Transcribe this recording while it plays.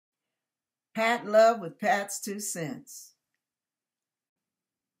Pat Love with Pat's 2 cents.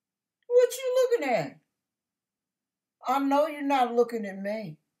 What you looking at? I know you're not looking at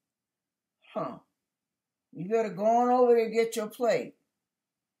me. Huh. You better go on over there and get your plate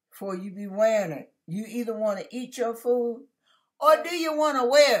before you be wearing it. You either want to eat your food or do you want to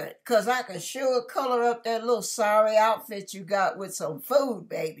wear it? Because I can sure color up that little sorry outfit you got with some food,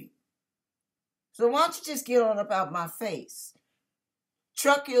 baby. So why don't you just get on up out my face?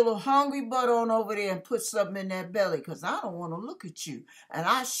 Truck your little hungry butt on over there and put something in that belly, because I don't want to look at you. And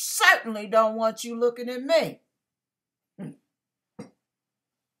I certainly don't want you looking at me.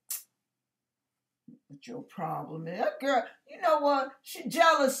 What your problem is? That girl, you know what? She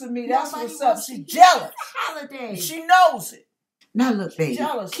jealous of me. That's what's up. She jealous. Holidays. She knows it. Now look, baby,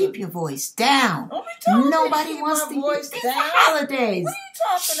 keep your voice down. Nobody wants to hear these holidays. What are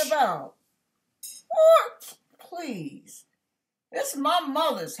you talking about? What? Please. This is my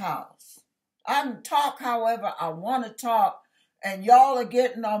mother's house. I can talk however I want to talk, and y'all are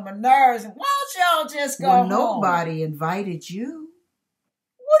getting on my nerves. Why don't y'all just go home? Nobody invited you.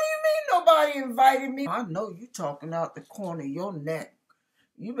 What do you mean nobody invited me? I know you talking out the corner of your neck.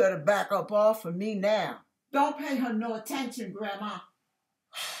 You better back up off of me now. Don't pay her no attention, Grandma.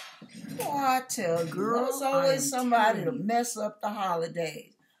 Boy, I tell you, there's always somebody to mess up the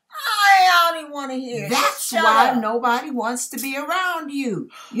holidays. I don't even want to hear it. That's why nobody wants to be around you.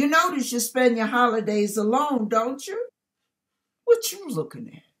 You notice you spend your holidays alone, don't you? What you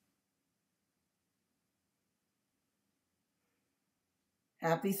looking at?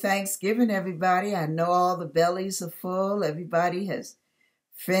 Happy Thanksgiving, everybody. I know all the bellies are full. Everybody has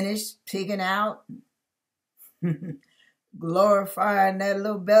finished pigging out, glorifying that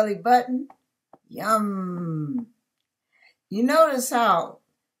little belly button. Yum. You notice how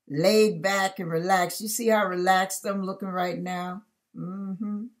laid back and relaxed. You see how relaxed I'm looking right now?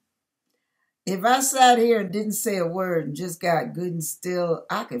 If I sat here and didn't say a word and just got good and still,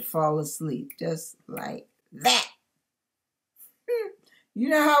 I could fall asleep just like that. You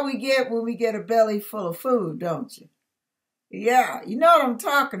know how we get when we get a belly full of food, don't you? Yeah, you know what I'm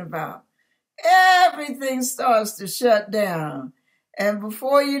talking about. Everything starts to shut down. And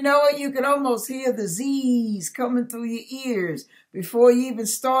before you know it, you can almost hear the Z's coming through your ears before you even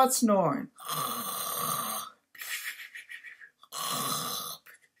start snoring.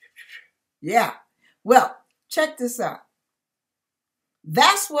 Yeah. Well, check this out.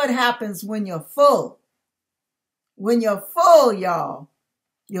 That's what happens when you're full. When you're full, y'all.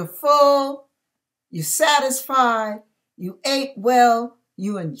 You're full, you're satisfied, you ate well,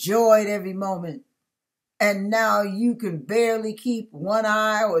 you enjoyed every moment. And now you can barely keep one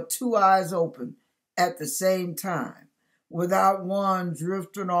eye or two eyes open at the same time without one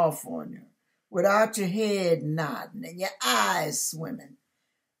drifting off on you, without your head nodding and your eyes swimming.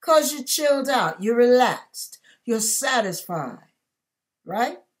 Because you're chilled out, you're relaxed, you're satisfied,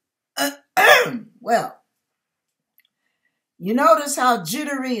 right? Well, you notice how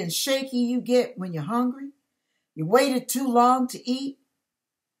jittery and shaky you get when you're hungry? You waited too long to eat?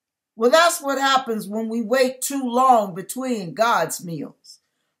 Well, that's what happens when we wait too long between God's meals.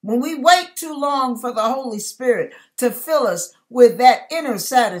 When we wait too long for the Holy Spirit to fill us with that inner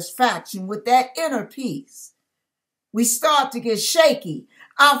satisfaction, with that inner peace, we start to get shaky.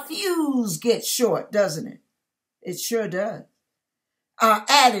 Our fuse gets short, doesn't it? It sure does. Our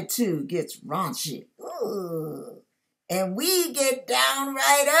attitude gets raunchy. Ooh. And we get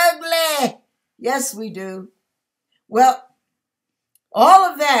downright ugly. Yes, we do. Well, all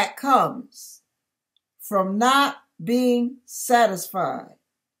of that comes from not being satisfied,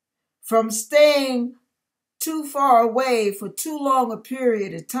 from staying too far away for too long a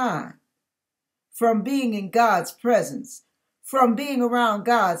period of time, from being in God's presence, from being around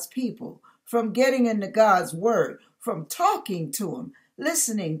God's people, from getting into God's word, from talking to Him,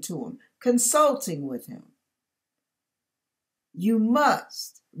 listening to Him, consulting with Him. You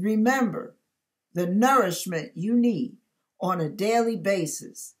must remember the nourishment you need on a daily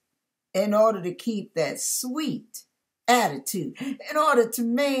basis in order to keep that sweet attitude, in order to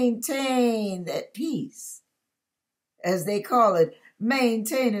maintain that peace. As they call it,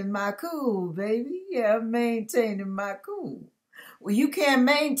 maintaining my cool, baby. Yeah, maintaining my cool. Well, you can't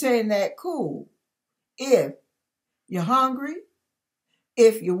maintain that cool if you're hungry,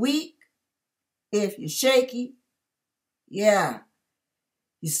 if you're weak, if you're shaky. Yeah,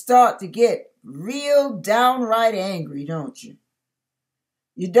 you start to get real downright angry, don't you?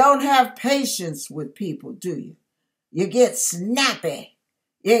 You don't have patience with people, do you? You get snappy.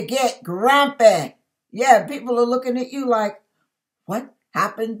 You get grumpy. Yeah, people are looking at you like, what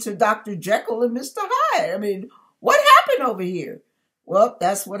happened to Dr. Jeckal and Mr. Hyde? I mean, what happened over here? Well,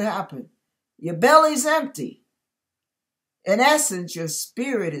 that's what happened. Your belly's empty. In essence, your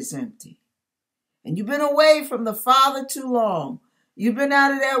spirit is empty. And you've been away from the Father too long. You've been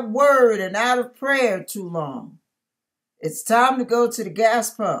out of that word and out of prayer too long. It's time to go to the gas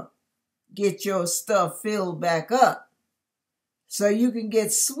pump. Get your stuff filled back up so you can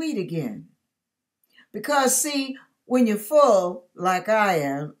get sweet again. Because see, when you're full, like I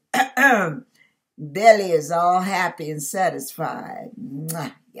am, belly is all happy and satisfied.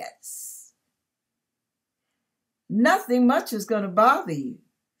 Mwah, yes. Nothing much is going to bother you.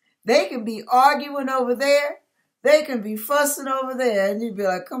 They can be arguing over there. They can be fussing over there. And you'd be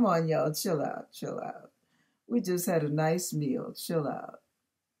like, come on, y'all, chill out, chill out. We just had a nice meal. Chill out.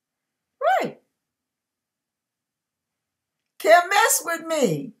 Right. Can't mess with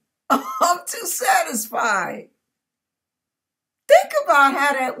me. I'm too satisfied. Think about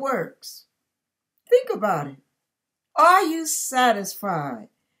how that works. Think about it. Are you satisfied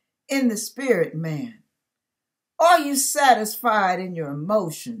in the spirit, man? Are you satisfied in your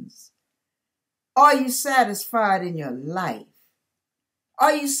emotions? Are you satisfied in your life?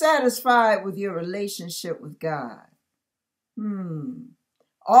 Are you satisfied with your relationship with God?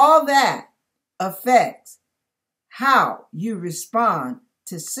 All that affects how you respond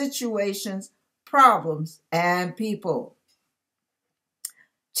to situations, problems, and people.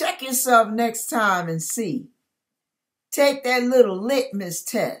 Check yourself next time and see. Take that little litmus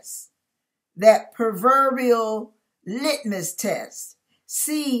test, that proverbial litmus test.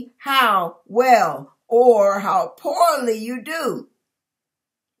 See how well or how poorly you do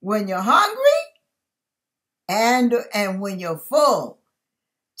when you're hungry and when you're full.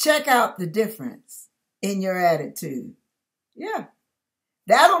 Check out the difference in your attitude. Yeah,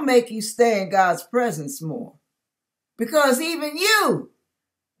 that'll make you stay in God's presence more. Because even you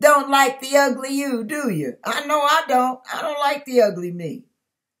don't like the ugly you, do you? I know I don't. I don't like the ugly me.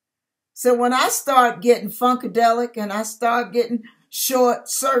 So when I start getting funkadelic and I start getting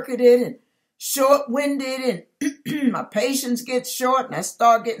short-circuited and short-winded and my patience gets short and I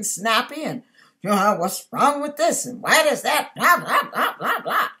start getting snappy and, what's wrong with this and why does that, blah, blah, blah, blah,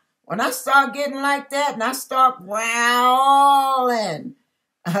 blah. When I start getting like that and I start growling,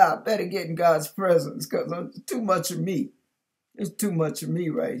 I better get in God's presence because it's too much of me. There's too much of me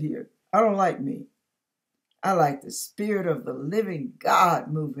right here. I don't like me. I like the spirit of the living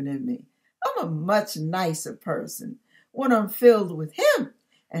God moving in me. I'm a much nicer person when I'm filled with Him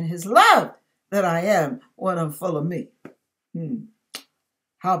and His love than I am when I'm full of me.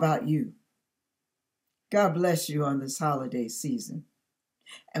 How about you? God bless you on this holiday season.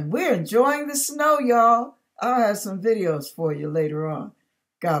 And we're enjoying the snow, y'all. I'll have some videos for you later on.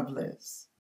 God bless.